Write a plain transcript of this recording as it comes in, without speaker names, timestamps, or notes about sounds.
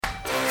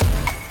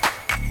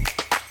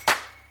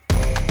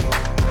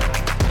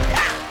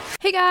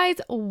Hey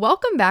guys,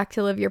 welcome back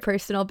to Live Your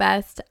Personal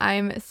Best.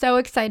 I'm so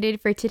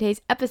excited for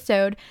today's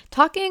episode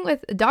talking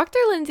with Dr.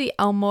 Lindsay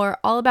Elmore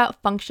all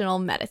about functional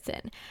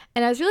medicine.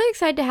 And I was really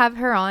excited to have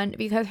her on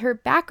because her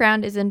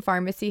background is in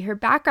pharmacy, her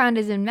background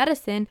is in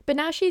medicine, but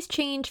now she's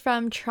changed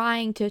from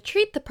trying to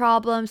treat the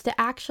problems to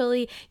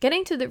actually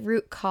getting to the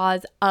root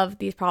cause of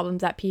these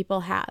problems that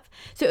people have.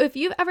 So if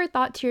you've ever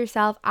thought to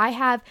yourself, I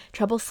have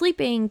trouble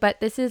sleeping, but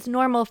this is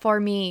normal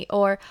for me,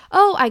 or,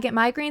 oh, I get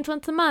migraines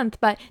once a month,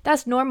 but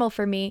that's normal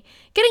for me.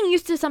 Getting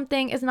used to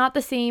something is not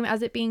the same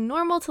as it being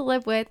normal to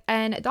live with,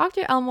 and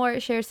Dr. Elmore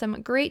shares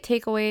some great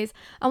takeaways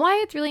on why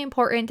it's really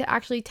important to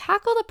actually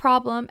tackle the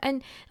problem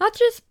and not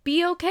just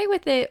be okay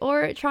with it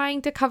or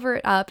trying to cover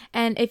it up.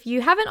 And if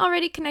you haven't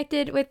already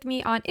connected with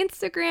me on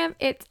Instagram,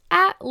 it's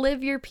at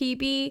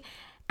LiveYourPB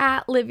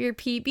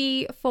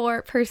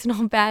for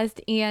personal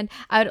best, and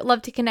I would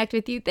love to connect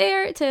with you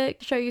there to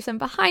show you some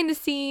behind the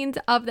scenes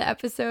of the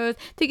episodes,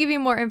 to give you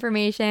more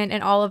information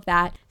and all of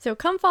that. So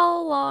come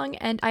follow along,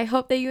 and I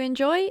hope that you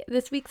enjoy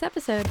this week's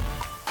episode.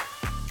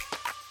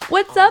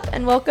 What's up,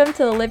 and welcome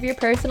to the Live Your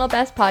Personal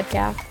Best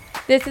podcast.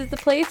 This is the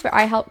place where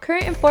I help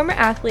current and former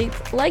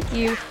athletes like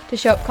you to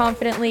show up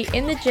confidently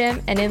in the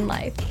gym and in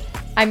life.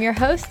 I'm your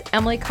host,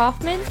 Emily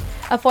Kaufman,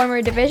 a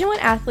former Division I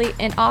athlete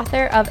and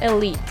author of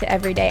Elite to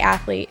Everyday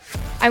Athlete.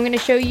 I'm going to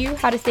show you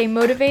how to stay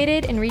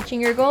motivated in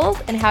reaching your goals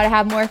and how to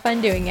have more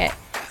fun doing it.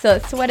 So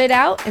let's sweat it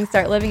out and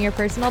start living your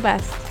personal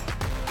best.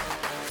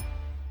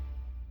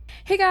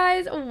 Hey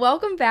guys,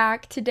 welcome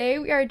back. Today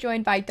we are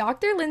joined by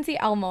Dr. Lindsay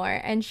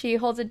Elmore, and she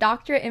holds a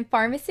doctorate in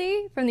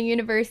pharmacy from the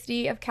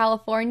University of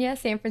California,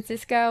 San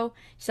Francisco.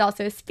 She's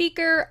also a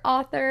speaker,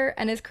 author,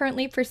 and is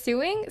currently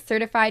pursuing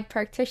certified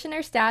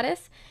practitioner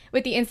status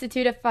with the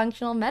Institute of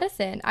Functional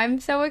Medicine. I'm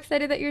so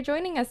excited that you're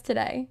joining us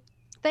today.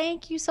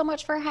 Thank you so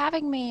much for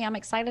having me. I'm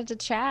excited to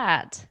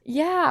chat.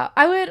 Yeah,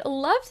 I would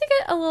love to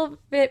get a little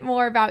bit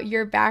more about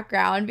your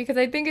background because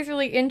I think it's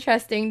really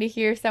interesting to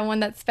hear someone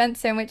that spent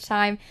so much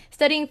time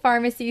studying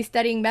pharmacy,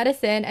 studying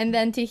medicine, and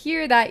then to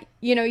hear that,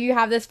 you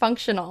have this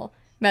functional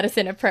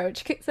medicine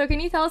approach. So can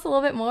you tell us a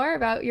little bit more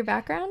about your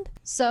background?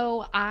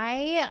 So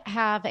I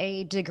have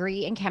a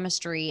degree in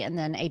chemistry and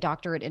then a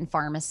doctorate in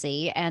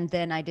pharmacy. And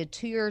then I did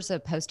 2 years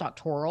of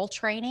postdoctoral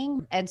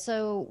training. And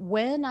so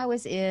when I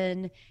was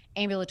in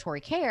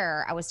ambulatory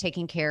care, I was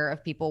taking care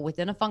of people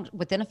within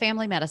a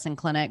family medicine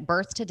clinic,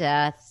 birth to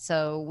death.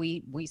 So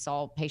we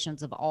saw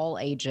patients of all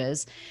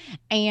ages.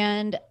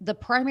 And the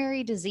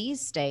primary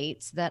disease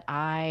states that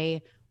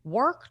I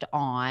worked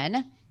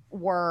on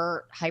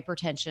were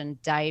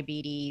hypertension,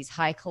 diabetes,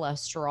 high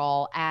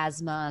cholesterol,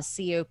 asthma,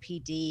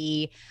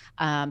 COPD,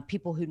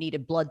 people who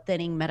needed blood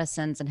thinning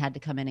medicines and had to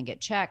come in and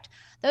get checked.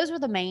 Those were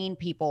the main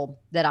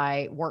people that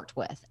I worked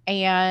with.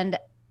 And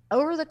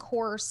over the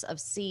course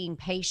of seeing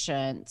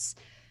patients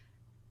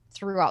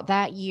throughout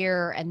that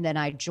year, and then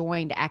I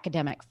joined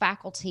academic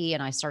faculty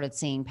and I started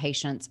seeing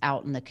patients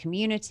out in the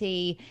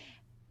community,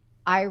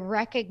 I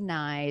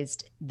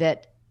recognized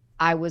that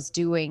I was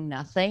doing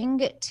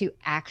nothing to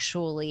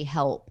actually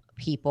help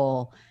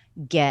people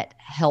get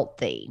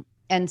healthy.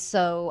 And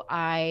so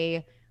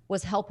I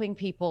was helping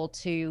people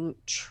to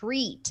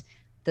treat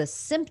the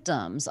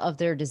symptoms of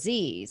their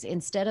disease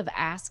instead of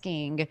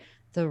asking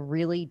the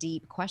really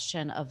deep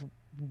question of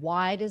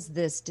why does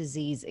this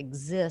disease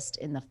exist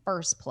in the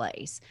first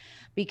place?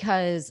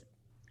 Because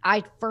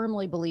I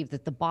firmly believe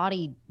that the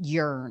body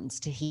yearns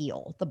to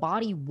heal. The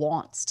body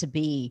wants to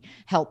be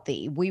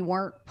healthy. We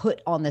weren't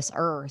put on this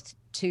earth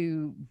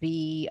to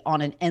be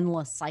on an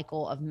endless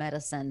cycle of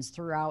medicines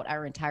throughout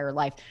our entire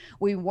life.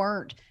 We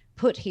weren't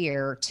put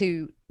here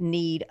to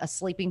need a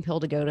sleeping pill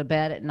to go to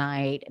bed at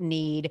night,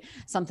 need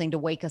something to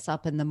wake us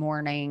up in the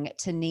morning,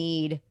 to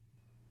need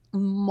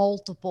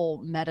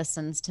multiple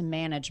medicines to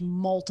manage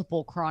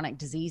multiple chronic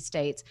disease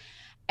states.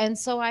 And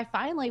so I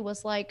finally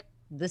was like,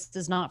 this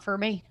is not for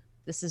me.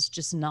 This is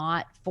just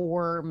not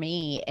for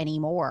me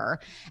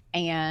anymore.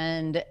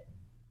 And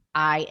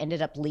I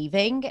ended up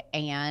leaving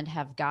and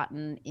have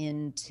gotten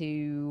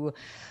into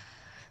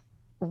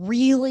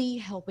really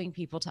helping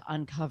people to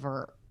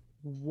uncover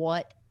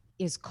what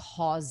is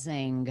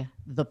causing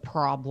the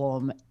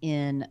problem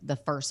in the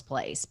first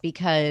place.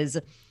 Because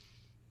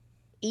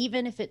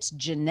even if it's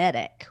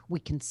genetic, we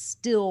can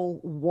still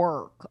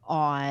work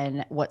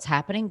on what's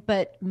happening,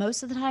 but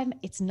most of the time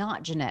it's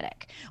not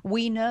genetic.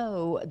 We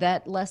know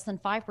that less than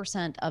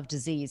 5% of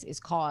disease is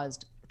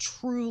caused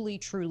truly,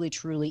 truly,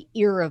 truly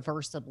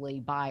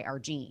irreversibly by our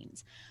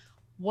genes.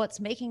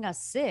 What's making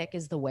us sick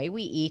is the way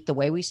we eat, the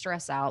way we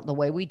stress out, the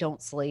way we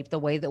don't sleep, the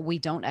way that we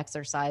don't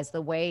exercise, the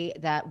way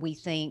that we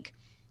think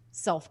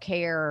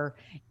self-care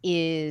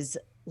is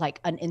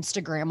like an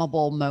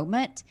Instagrammable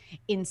moment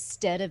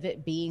instead of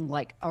it being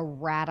like a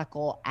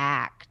radical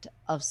act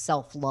of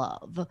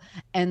self-love.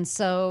 And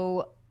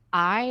so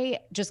I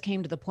just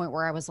came to the point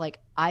where I was like,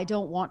 I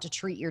don't want to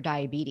treat your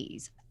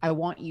diabetes. I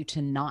want you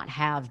to not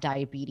have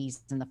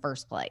diabetes in the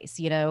first place.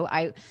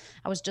 I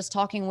was just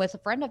talking with a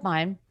friend of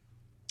mine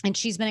and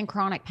she's been in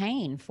chronic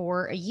pain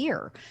for a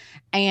year.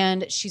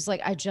 And she's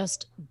like, I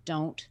just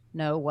don't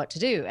know what to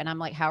do. And I'm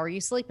like, how are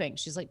you sleeping?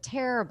 She's like,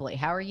 terribly.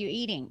 How are you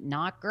eating?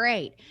 Not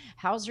great.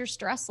 How's your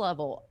stress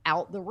level?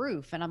 Out the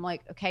roof. And I'm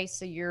like, okay,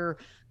 so you're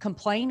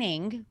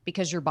complaining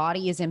because your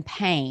body is in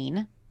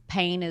pain.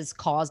 Pain is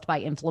caused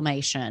by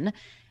inflammation,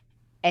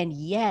 and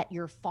yet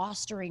you're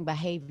fostering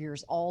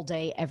behaviors all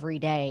day, every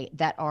day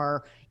that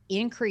are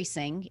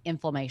increasing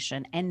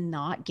inflammation and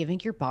not giving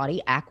your body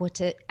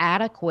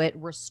adequate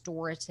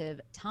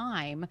restorative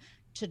time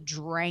to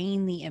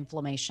drain the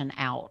inflammation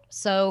out.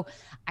 So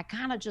I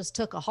kind of just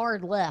took a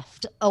hard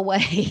left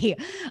away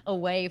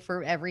away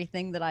from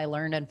everything that I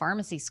learned in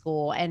pharmacy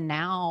school, and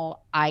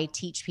now I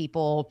teach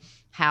people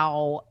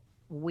how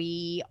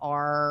I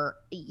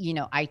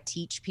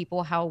teach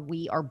people how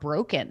we are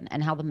broken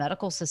and how the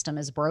medical system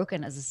is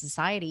broken as a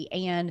society.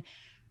 And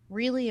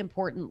really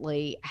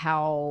importantly,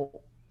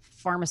 how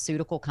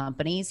pharmaceutical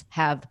companies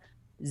have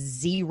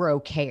zero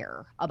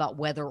care about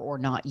whether or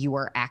not you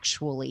are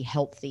actually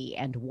healthy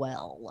and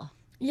well.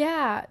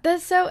 Yeah,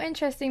 that's so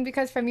interesting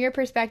because from your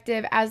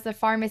perspective as the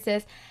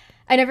pharmacist,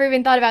 I never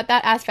even thought about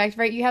that aspect,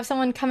 right? You have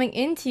someone coming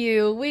into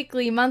you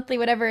weekly, monthly,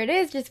 whatever it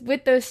is, just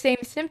with those same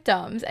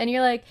symptoms. And you're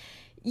like,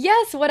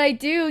 yes, what I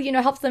do,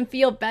 helps them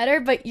feel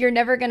better, but you're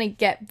never going to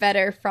get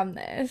better from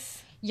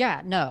this.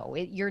 Yeah, no,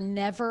 you're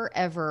never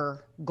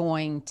ever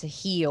going to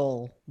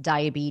heal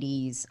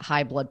diabetes,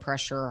 high blood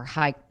pressure,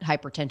 high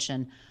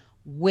hypertension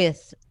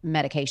with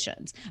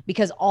medications,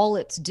 because all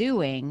it's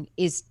doing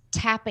is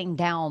tapping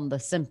down the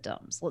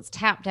symptoms. Let's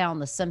tap down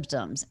the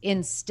symptoms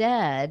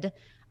instead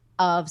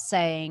of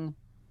saying,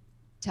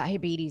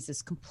 diabetes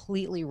is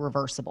completely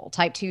reversible.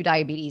 Type 2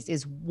 diabetes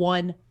is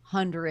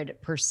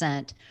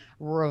 100%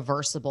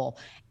 reversible.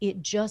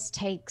 It just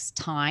takes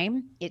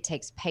time, it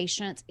takes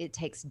patience, it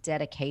takes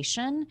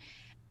dedication,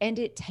 and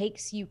it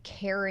takes you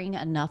caring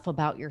enough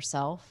about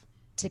yourself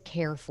to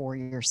care for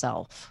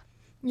yourself.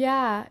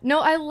 Yeah.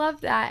 No, I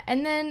love that.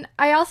 And then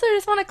I also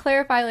just want to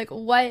clarify like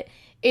what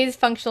is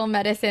functional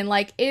medicine?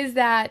 Like is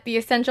that the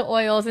essential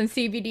oils and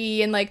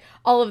CBD and like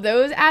all of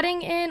those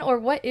adding in or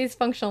what is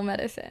functional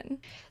medicine?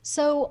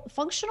 So,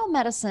 functional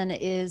medicine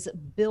is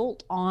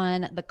built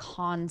on the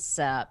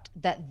concept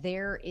that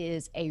there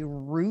is a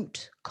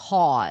root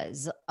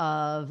cause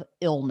of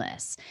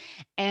illness.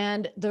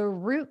 And the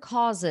root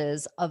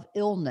causes of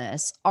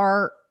illness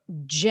are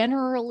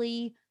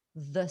generally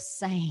the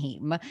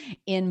same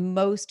in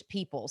most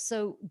people.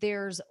 So,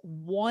 there's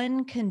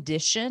one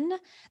condition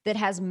that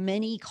has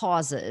many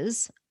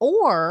causes,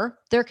 or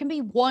there can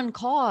be one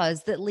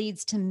cause that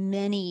leads to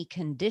many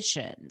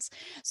conditions.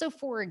 So,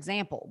 for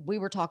example, we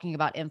were talking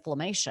about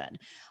inflammation.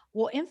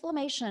 Well,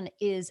 inflammation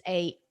is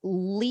a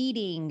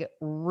leading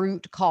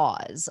root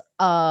cause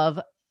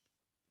of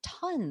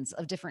tons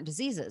of different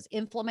diseases.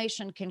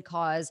 Inflammation can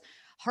cause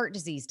heart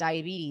disease,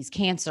 diabetes,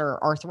 cancer,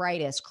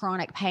 arthritis,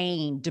 chronic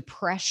pain,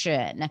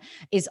 depression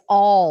is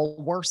all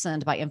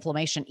worsened by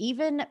inflammation.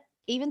 Even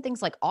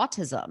things like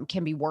autism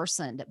can be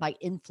worsened by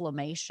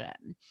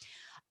inflammation.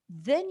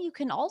 Then you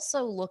can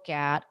also look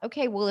at,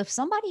 okay, well, if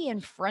somebody in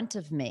front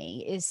of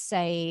me is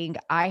saying,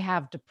 I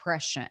have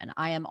depression,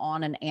 I am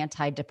on an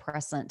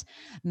antidepressant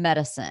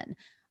medicine.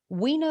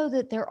 We know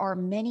that there are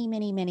many,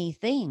 many, many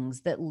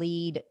things that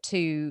lead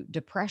to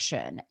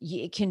depression.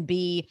 It can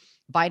be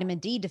vitamin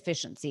D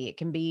deficiency, it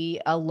can be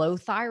a low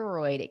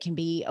thyroid, it can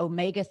be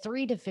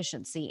omega-3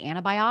 deficiency,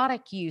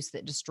 antibiotic use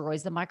that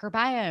destroys the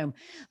microbiome.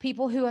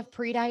 People who have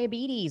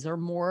prediabetes are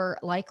more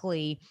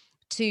likely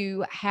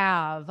to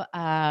have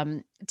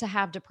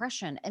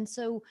depression. And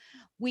so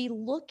we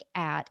look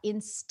at,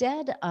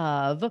 instead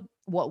of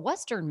what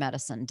Western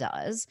medicine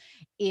does,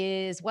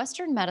 is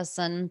Western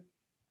medicine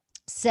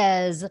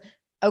says,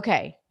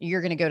 okay,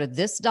 you're going to go to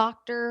this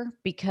doctor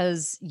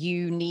because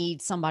you need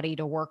somebody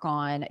to work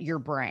on your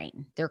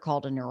brain. They're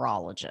called a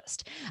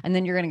neurologist. And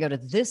then you're going to go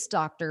to this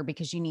doctor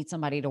because you need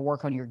somebody to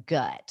work on your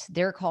gut.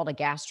 They're called a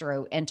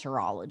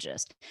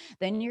gastroenterologist.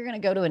 Then you're going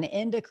to go to an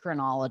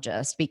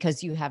endocrinologist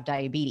because you have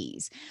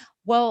diabetes.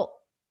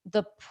 Well,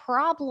 the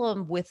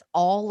problem with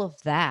all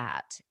of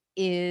that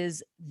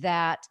is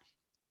that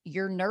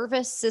your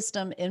nervous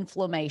system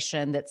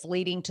inflammation that's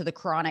leading to the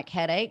chronic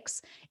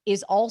headaches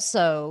is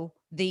also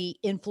the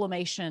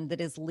inflammation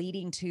that is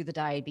leading to the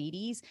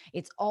diabetes.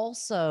 It's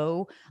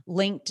also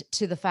linked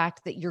to the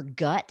fact that your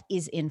gut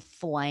is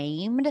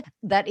inflamed,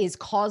 that is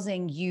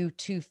causing you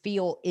to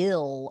feel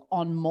ill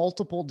on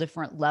multiple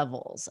different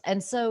levels.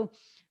 And so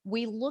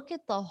we look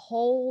at the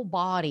whole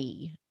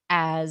body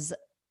as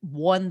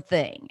one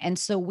thing. And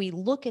so we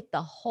look at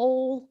the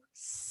whole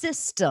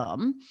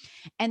system,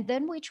 and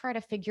then we try to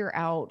figure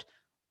out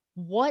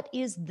what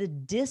is the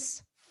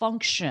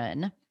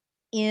dysfunction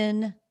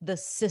in the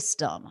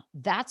system.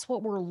 That's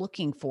what we're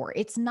looking for.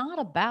 It's not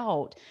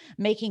about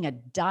making a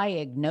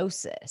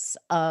diagnosis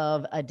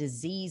of a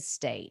disease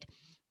state.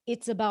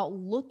 It's about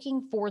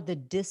looking for the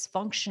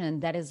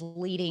dysfunction that is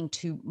leading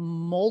to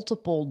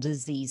multiple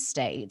disease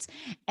states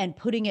and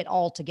putting it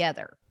all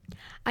together.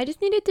 I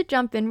just needed to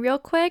jump in real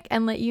quick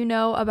and let you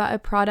know about a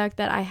product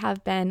that I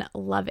have been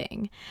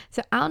loving.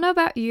 So, I don't know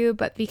about you,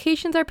 but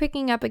vacations are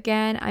picking up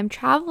again. I'm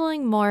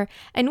traveling more.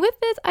 And with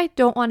this, I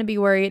don't want to be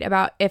worried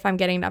about if I'm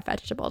getting enough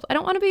vegetables. I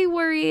don't want to be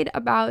worried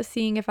about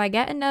seeing if I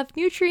get enough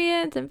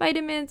nutrients and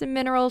vitamins and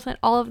minerals and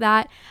all of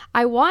that.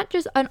 I want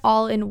just an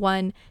all in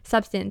one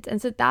substance.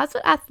 And so, that's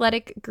what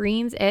Athletic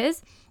Greens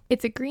is.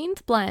 It's a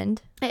greens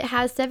blend. It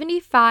has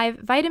 75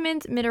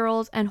 vitamins,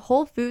 minerals, and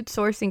whole food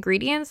source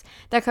ingredients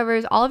that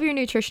covers all of your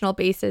nutritional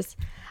bases.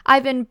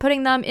 I've been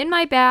putting them in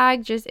my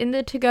bag, just in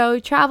the to-go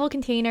travel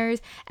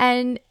containers,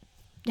 and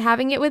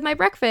having it with my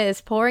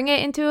breakfast, pouring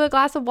it into a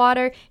glass of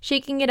water,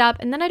 shaking it up,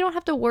 and then I don't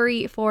have to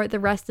worry for the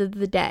rest of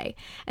the day.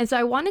 And so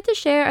I wanted to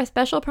share a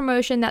special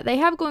promotion that they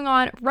have going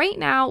on right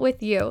now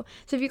with you.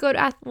 So if you go to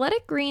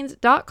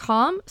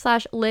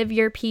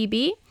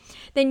athleticgreens.com/liveyourpb,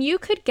 then you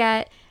could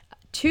get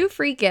 2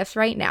 free gifts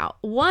right now.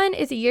 One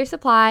is a year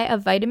supply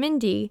of vitamin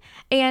D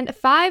and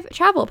 5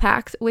 travel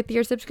packs with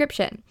your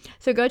subscription.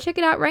 So go check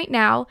it out right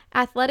now,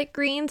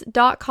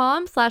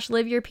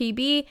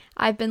 athleticgreens.com/liveyourpb.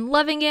 I've been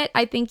loving it.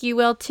 I think you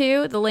will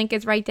too. The link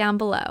is right down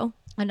below.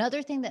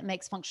 Another thing that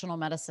makes functional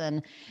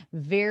medicine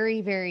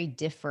very, very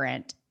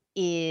different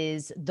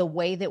is the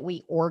way that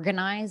we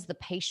organize the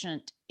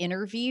patient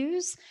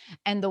interviews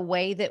and the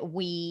way that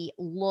we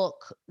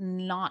look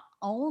not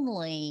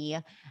only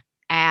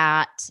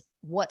at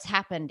what's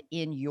happened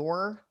in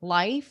your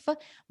life,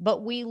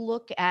 but we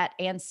look at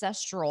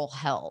ancestral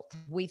health.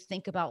 We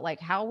think about like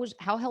how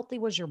healthy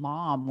was your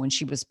mom when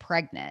she was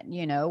pregnant,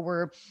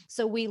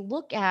 so we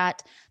look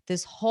at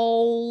this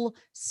whole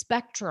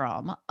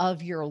spectrum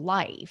of your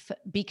life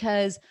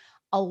because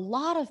a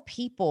lot of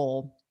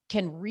people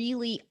can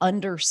really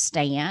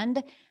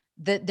understand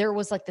that there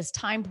was like this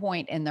time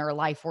point in their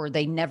life where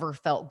they never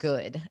felt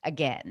good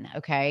again.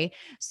 Okay.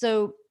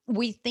 So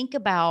we think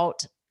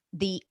about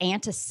the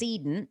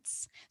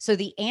antecedents. So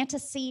the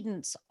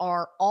antecedents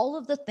are all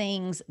of the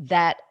things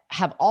that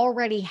have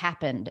already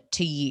happened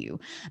to you.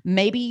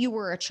 Maybe you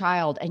were a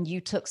child and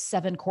you took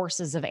 7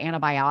 courses of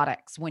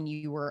antibiotics when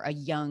you were a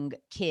young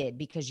kid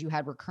because you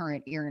had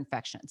recurrent ear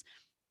infections.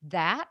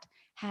 That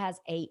has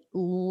a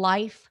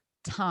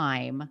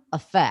lifetime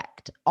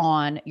effect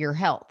on your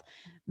health.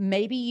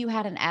 Maybe you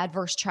had an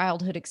adverse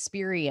childhood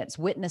experience,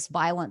 witnessed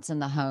violence in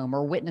the home,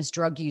 or witnessed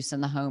drug use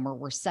in the home, or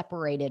were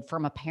separated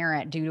from a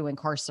parent due to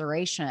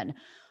incarceration.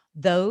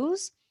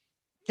 Those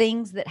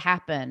things that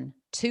happen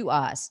to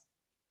us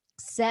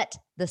set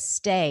the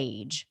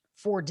stage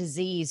for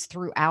disease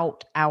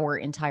throughout our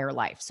entire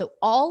life. So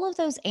all of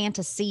those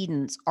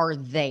antecedents are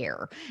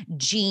there.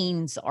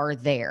 Genes are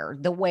there.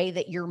 The way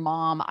that your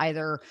mom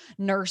either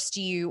nursed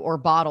you or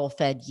bottle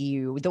fed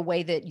you, the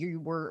way that you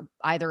were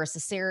either a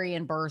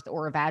cesarean birth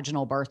or a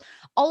vaginal birth,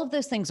 all of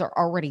those things are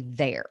already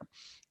there.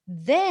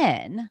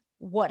 Then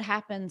what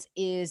happens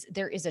is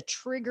there is a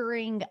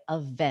triggering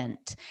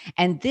event.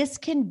 And this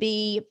can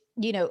be,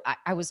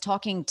 I was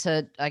talking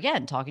to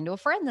a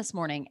friend this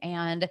morning,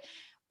 and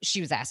she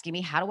was asking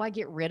me, how do I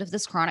get rid of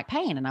this chronic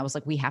pain? And I was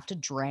like, we have to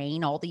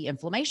drain all the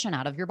inflammation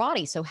out of your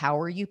body. So how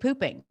are you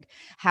pooping?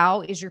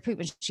 How is your poop?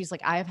 And she's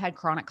like, I have had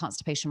chronic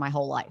constipation my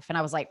whole life. And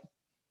I was like,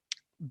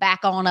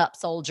 back on up,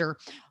 soldier.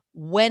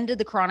 When did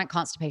the chronic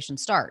constipation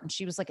start? And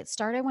she was like, it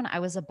started when I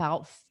was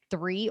about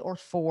 3 or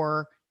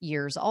 4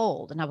 years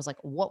old. And I was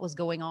like, what was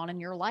going on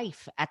in your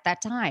life at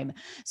that time?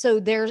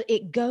 So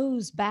it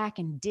goes back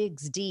and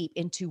digs deep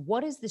into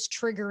what is this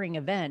triggering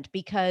event,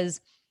 because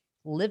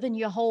living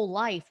your whole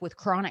life with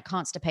chronic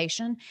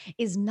constipation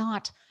is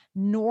not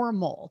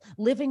normal.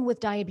 Living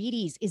with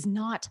diabetes is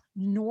not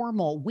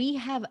normal. We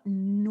have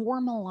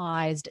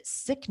normalized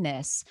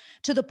sickness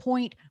to the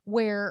point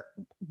where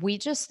we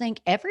just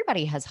think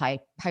everybody has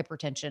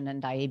hypertension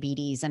and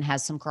diabetes and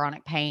has some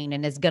chronic pain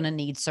and is going to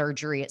need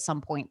surgery at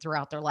some point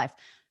throughout their life.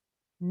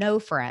 No,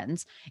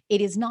 friends,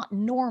 it is not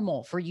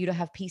normal for you to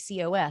have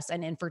PCOS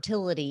and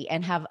infertility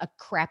and have a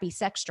crappy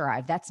sex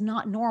drive. That's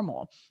not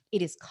normal.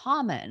 It is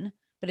common,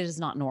 but it is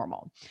not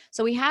normal.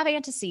 So we have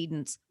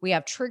antecedents, we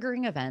have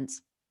triggering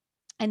events,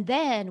 and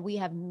then we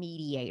have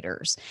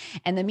mediators.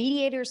 And the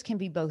mediators can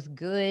be both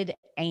good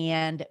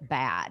and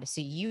bad.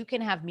 So you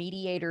can have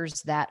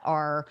mediators that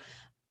are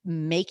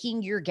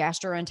making your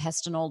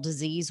gastrointestinal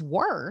disease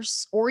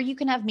worse, or you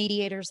can have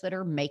mediators that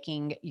are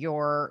making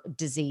your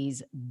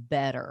disease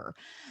better.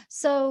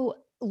 So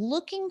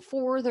looking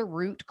for the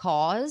root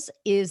cause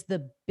is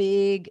the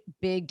big,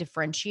 big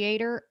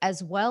differentiator,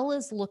 as well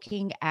as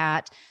looking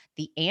at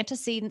the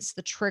antecedents,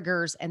 the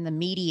triggers, and the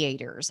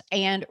mediators.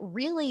 And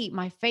really,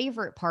 my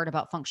favorite part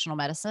about functional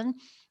medicine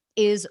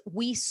is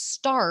we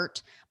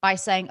start by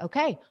saying,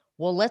 okay,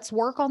 well, let's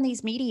work on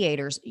these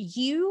mediators.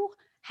 You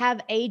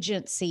have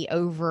agency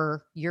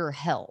over your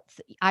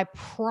health. I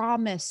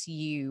promise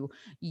you,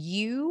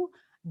 you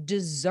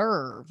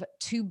deserve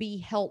to be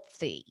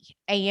healthy.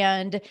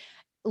 And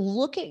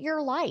look at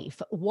your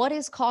life. What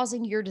is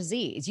causing your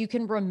disease? You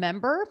can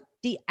remember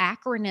the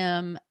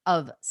acronym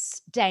of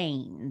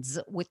STAINS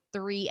with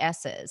 3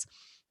 S's.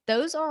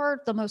 Those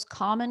are the most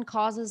common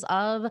causes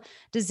of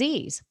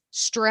disease.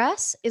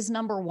 Stress is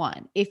number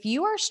one. If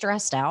you are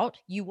stressed out,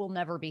 you will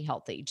never be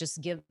healthy.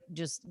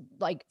 Just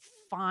like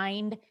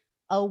find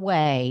a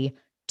way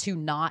to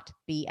not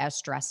be as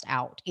stressed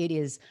out. It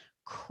is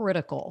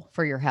critical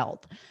for your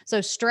health.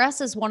 So,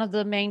 stress is one of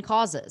the main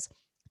causes.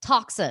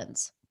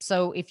 Toxins.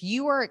 So, if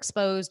you are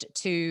exposed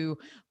to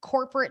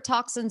corporate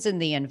toxins in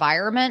the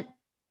environment,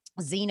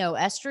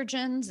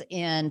 xenoestrogens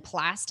in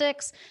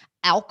plastics,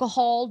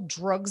 alcohol,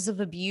 drugs of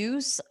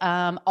abuse,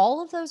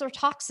 all of those are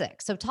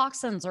toxic. So,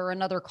 toxins are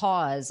another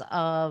cause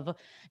of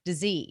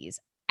disease.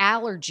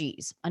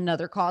 Allergies,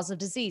 another cause of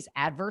disease,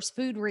 adverse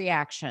food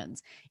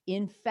reactions,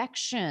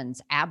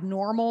 infections,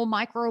 abnormal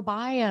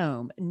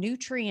microbiome,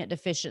 nutrient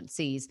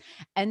deficiencies.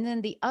 And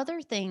then the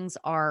other things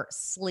are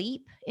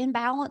sleep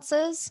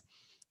imbalances,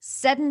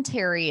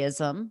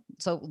 sedentaryism,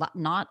 so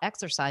not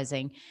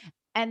exercising,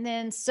 and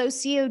then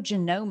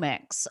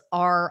sociogenomics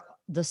are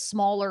the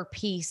smaller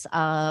piece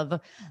of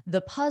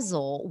the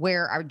puzzle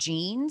where our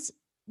genes,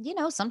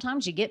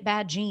 sometimes you get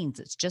bad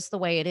genes. It's just the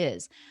way it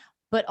is.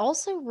 But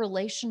also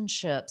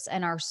relationships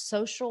and our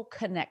social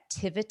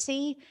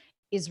connectivity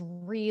is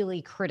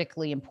really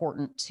critically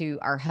important to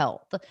our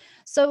health.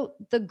 So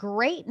the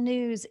great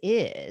news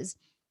is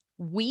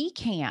we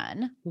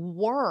can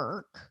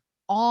work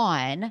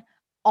on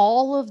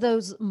all of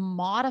those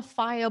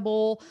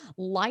modifiable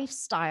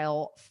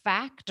lifestyle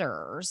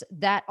factors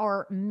that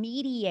are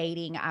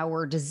mediating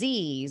our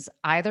disease,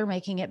 either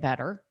making it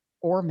better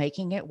or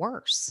making it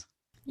worse.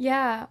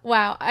 Yeah,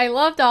 wow. I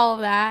loved all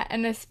of that.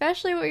 And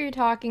especially what you're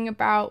talking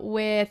about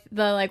with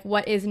the like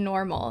what is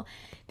normal.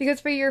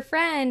 Because for your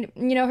friend,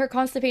 her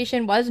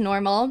constipation was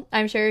normal.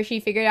 I'm sure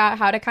she figured out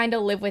how to kind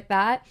of live with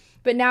that.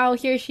 But now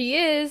here she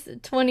is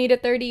 20 to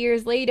 30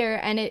 years later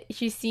and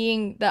she's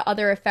seeing the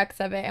other effects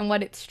of it and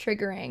what it's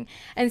triggering.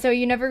 And so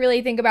you never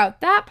really think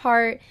about that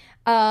part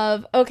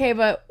of, okay,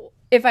 but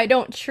if I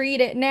don't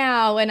treat it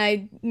now and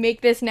I make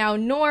this now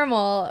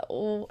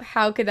normal,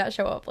 how could that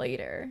show up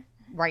later?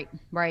 Right,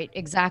 right,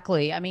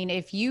 exactly. I mean,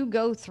 if you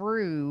go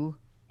through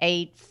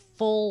a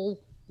full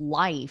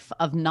life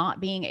of not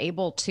being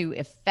able to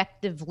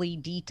effectively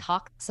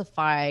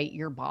detoxify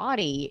your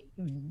body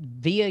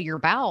via your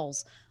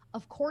bowels,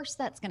 of course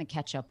that's going to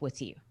catch up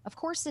with you. Of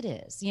course it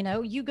is.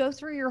 You go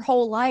through your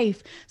whole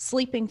life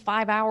sleeping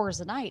 5 hours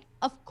a night.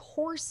 Of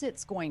course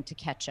it's going to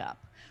catch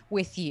up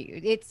with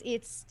you.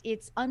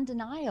 It's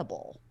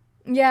undeniable.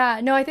 Yeah,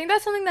 no, I think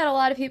that's something that a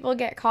lot of people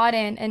get caught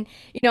in. And,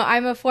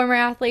 I'm a former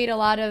athlete. A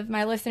lot of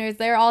my listeners,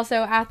 they're also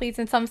athletes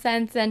in some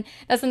sense. And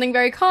that's something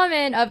very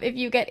common of if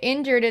you get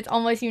injured, it's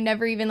almost you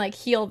never even like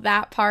heal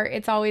that part.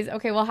 It's always,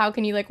 okay, well, how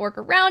can you like work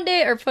around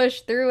it or push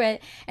through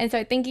it? And so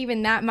I think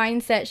even that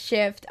mindset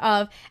shift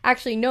of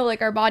actually, no,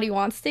 like our body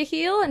wants to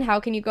heal. And how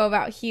can you go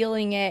about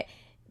healing it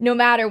no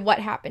matter what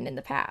happened in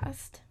the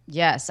past?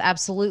 Yes,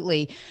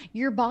 absolutely.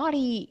 Your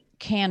body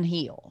can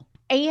heal.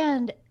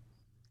 And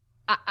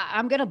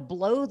I'm going to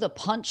blow the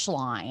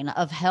punchline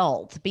of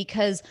health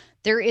because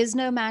there is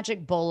no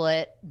magic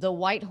bullet. The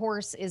white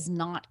horse is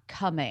not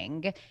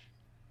coming.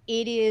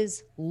 It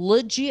is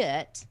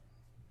legit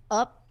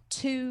up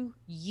to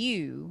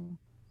you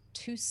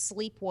to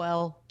sleep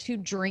well, to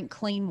drink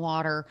clean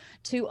water,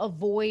 to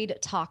avoid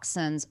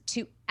toxins,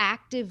 to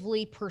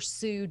actively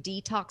pursue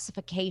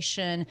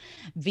detoxification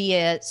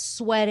via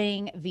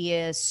sweating,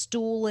 via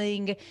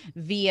stooling,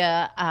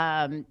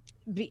 via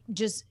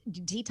just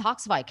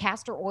detoxify,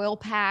 castor oil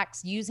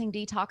packs, using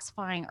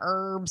detoxifying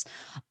herbs,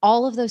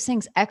 all of those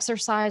things.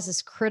 Exercise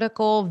is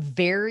critical,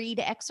 varied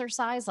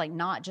exercise, like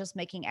not just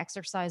making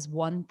exercise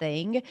one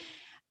thing.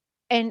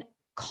 And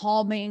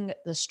calming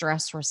the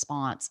stress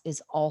response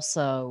is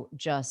also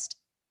just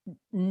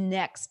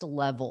next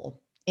level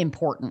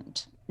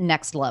important.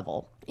 Next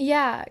level.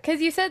 Yeah,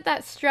 because you said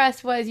that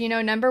stress was,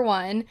 number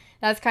one.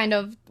 That's kind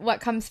of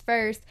what comes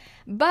first.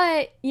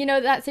 But,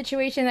 that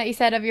situation that you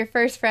said of your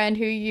first friend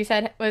who you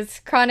said was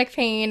chronic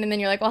pain, and then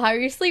you're like, well, how are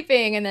you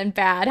sleeping? And then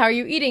bad. How are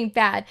you eating?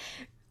 Bad.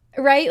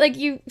 Right? Like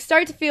you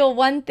start to feel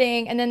one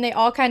thing and then they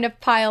all kind of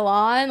pile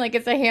on. Like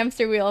it's a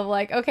hamster wheel of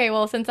like, okay,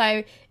 well, since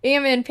I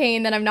am in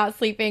pain, then I'm not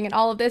sleeping and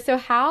all of this. So,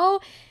 how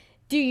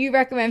do you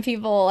recommend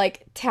people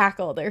like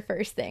tackle their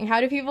first thing?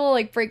 How do people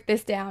like break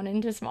this down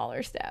into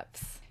smaller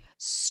steps?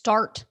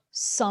 Start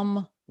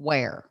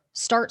somewhere.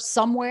 Start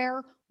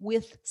somewhere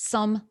with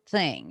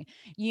something.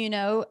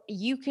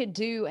 You could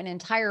do an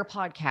entire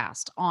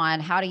podcast on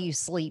how do you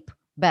sleep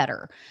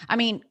better. I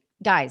mean,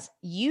 guys,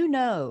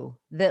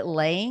 that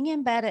laying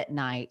in bed at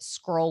night,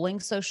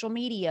 scrolling social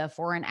media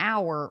for an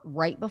hour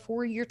right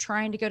before you're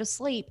trying to go to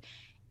sleep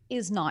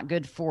is not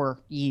good for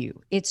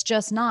you. It's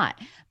just not.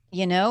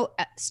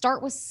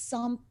 Start with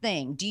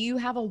something. Do you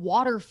have a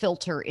water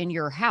filter in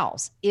your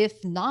house?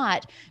 If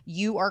not,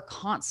 you are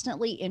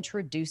constantly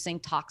introducing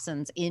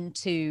toxins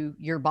into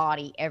your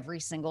body every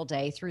single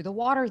day through the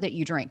water that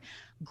you drink.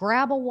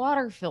 Grab a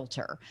water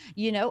filter.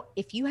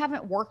 If you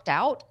haven't worked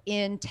out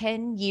in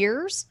 10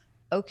 years,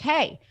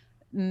 okay,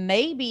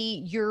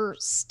 maybe your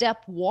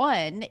step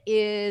one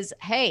is,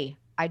 hey,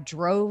 I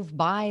drove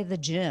by the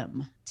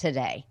gym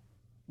today.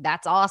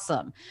 That's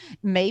awesome.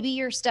 Maybe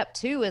your step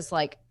 2 is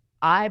like,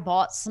 I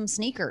bought some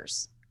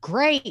sneakers.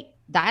 Great.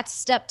 That's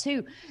step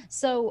 2.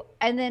 So,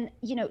 and then,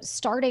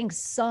 starting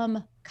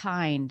some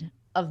kind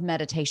of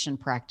meditation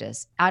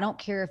practice. I don't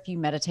care if you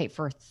meditate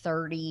for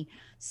 30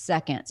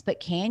 seconds, but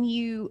can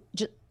you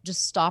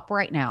just stop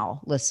right now,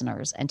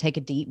 listeners, and take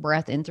a deep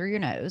breath in through your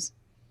nose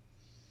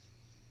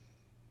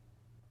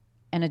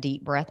and a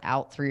deep breath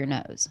out through your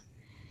nose.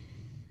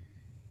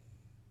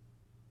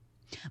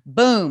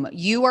 Boom.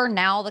 You are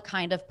now the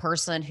kind of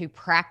person who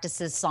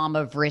practices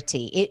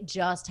Samavriti. It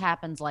just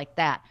happens like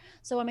that.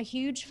 So I'm a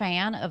huge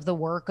fan of the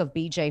work of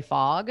BJ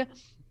Fogg.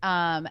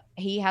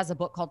 He has a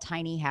book called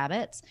Tiny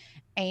Habits,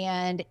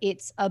 and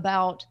it's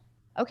about,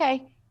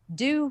 okay,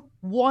 do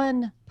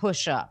 1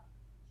 push-up.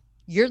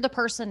 You're the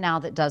person now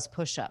that does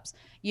push-ups.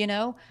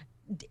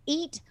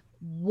 Eat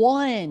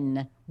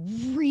 1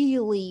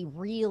 really,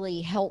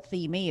 really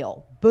healthy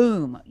meal.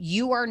 Boom.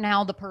 You are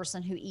now the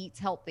person who eats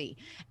healthy.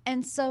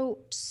 And so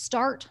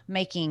start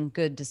making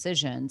good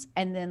decisions,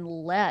 and then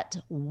let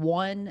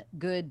 1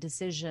 good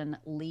decision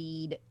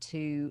lead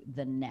to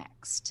the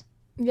next.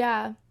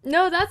 Yeah.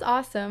 No, that's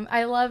awesome.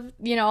 I love,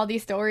 all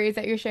these stories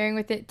that you're sharing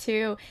with it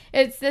too.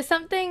 Is this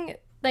something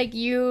like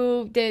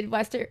you did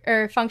Western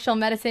or functional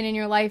medicine in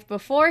your life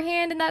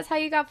beforehand and that's how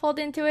you got pulled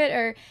into it?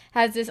 Or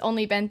has this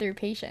only been through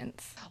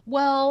patients?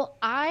 Well,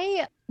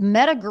 I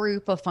met a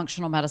group of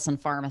functional medicine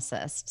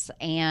pharmacists,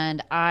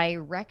 and I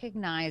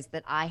recognized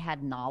that I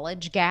had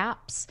knowledge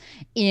gaps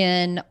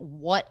in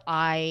what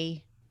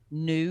I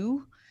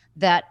knew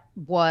that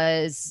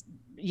was,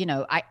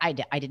 I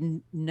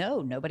didn't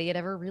know. Nobody had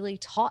ever really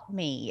taught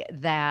me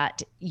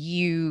that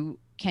you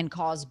can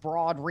cause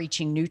broad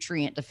reaching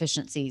nutrient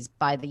deficiencies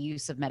by the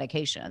use of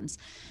medications.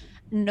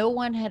 No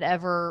one had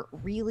ever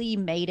really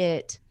made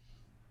it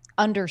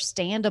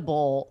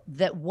understandable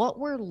that what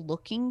we're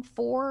looking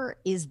for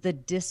is the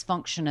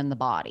dysfunction in the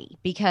body,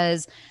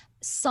 because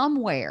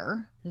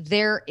somewhere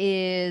there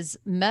is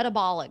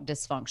metabolic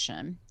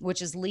dysfunction,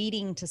 which is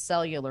leading to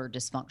cellular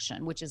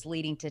dysfunction, which is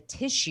leading to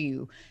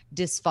tissue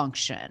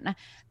dysfunction.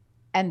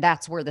 And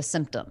that's where the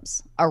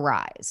symptoms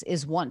arise,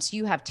 is once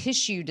you have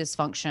tissue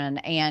dysfunction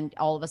and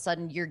all of a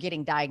sudden you're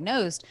getting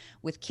diagnosed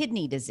with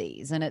kidney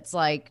disease. And it's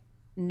like,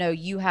 no,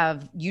 you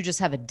just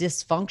have a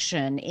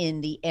dysfunction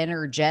in the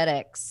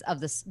energetics of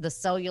the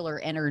cellular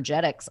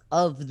energetics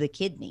of the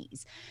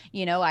kidneys.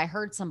 I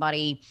heard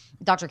somebody,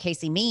 Dr.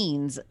 Casey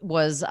Means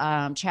was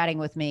chatting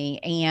with me,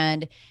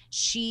 and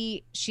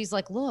she's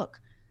like, look,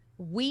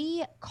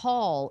 we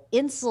call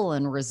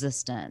insulin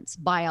resistance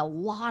by a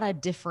lot of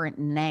different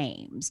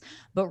names,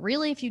 but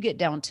really, if you get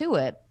down to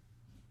it,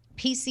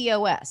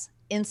 PCOS,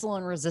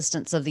 insulin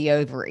resistance of the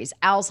ovaries,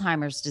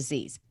 Alzheimer's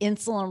disease,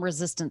 insulin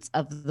resistance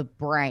of the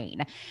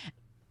brain.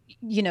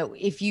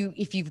 If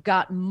you've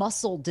got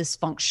muscle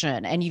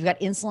dysfunction and you've got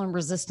insulin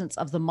resistance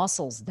of the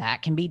muscles,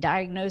 that can be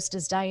diagnosed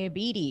as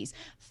diabetes.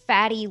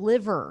 Fatty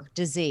liver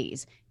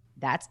disease,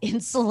 that's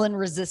insulin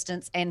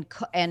resistance and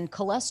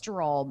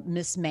cholesterol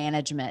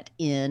mismanagement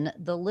in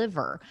the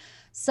liver.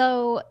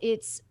 So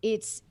it's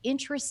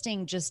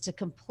interesting just to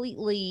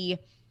completely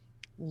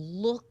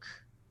look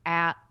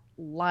at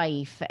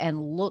life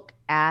and look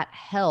at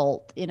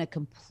health in a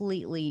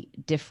completely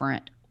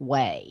different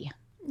way.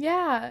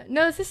 Yeah,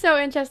 no, this is so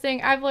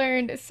interesting. I've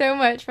learned so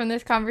much from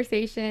this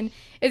conversation.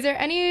 Is there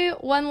any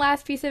one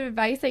last piece of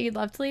advice that you'd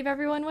love to leave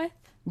everyone with?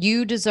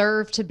 You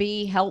deserve to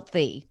be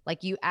healthy.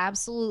 Like, you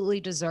absolutely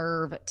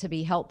deserve to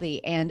be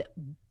healthy. And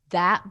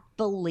that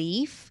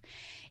belief,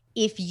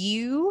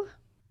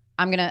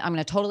 I'm going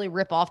to totally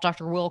rip off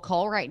Dr. Will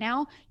Cole right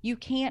now. You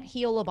can't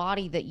heal a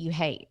body that you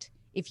hate.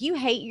 If you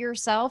hate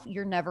yourself,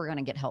 you're never going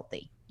to get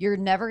healthy. You're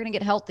never going to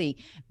get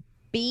healthy.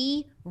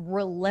 Be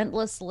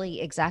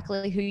relentlessly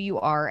exactly who you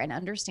are, and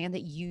understand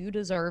that you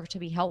deserve to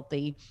be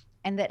healthy,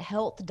 and that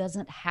health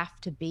doesn't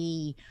have to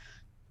be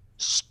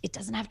hard. It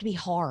doesn't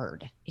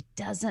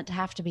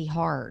have to be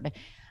hard.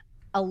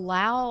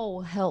 Allow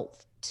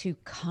health to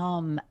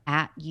come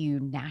at you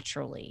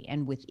naturally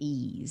and with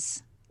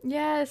ease.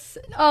 Yes.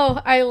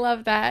 Oh, I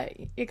love that.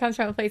 It comes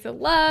from a place of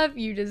love.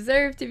 You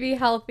deserve to be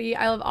healthy.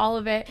 I love all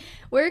of it.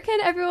 Where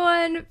can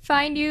everyone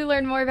find you,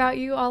 learn more about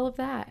you, all of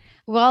that?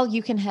 Well,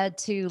 you can head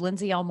to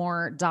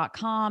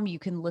lindsayelmore.com. You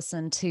can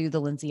listen to The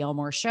Lindsay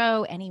Elmore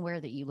Show anywhere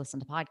that you listen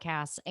to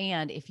podcasts.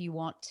 And if you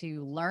want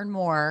to learn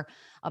more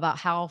about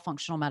how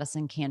functional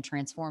medicine can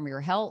transform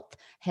your health,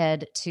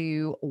 head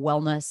to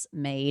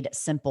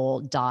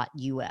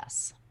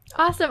wellnessmadesimple.us.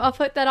 Awesome. I'll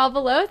put that all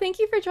below. Thank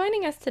you for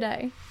joining us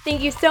today.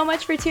 Thank you so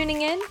much for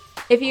tuning in.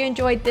 If you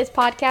enjoyed this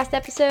podcast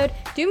episode,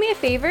 do me a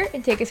favor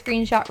and take a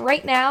screenshot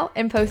right now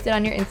and post it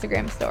on your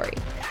Instagram story.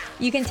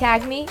 You can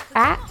tag me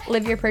at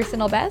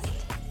liveyourpersonalbest,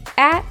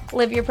 at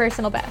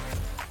liveyourpersonalbest.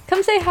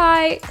 Come say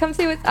hi, come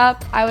say what's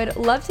up. I would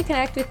love to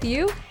connect with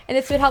you, and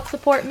this would help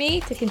support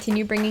me to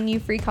continue bringing you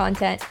free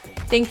content.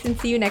 Thanks, and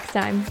see you next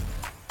time.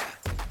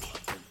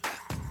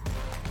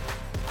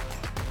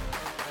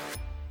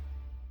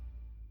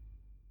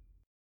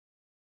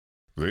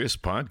 This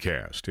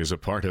podcast is a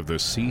part of the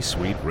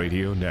C-Suite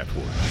Radio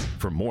Network.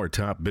 For more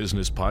top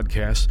business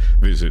podcasts,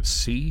 visit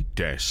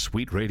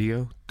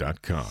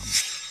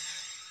c-suiteradio.com.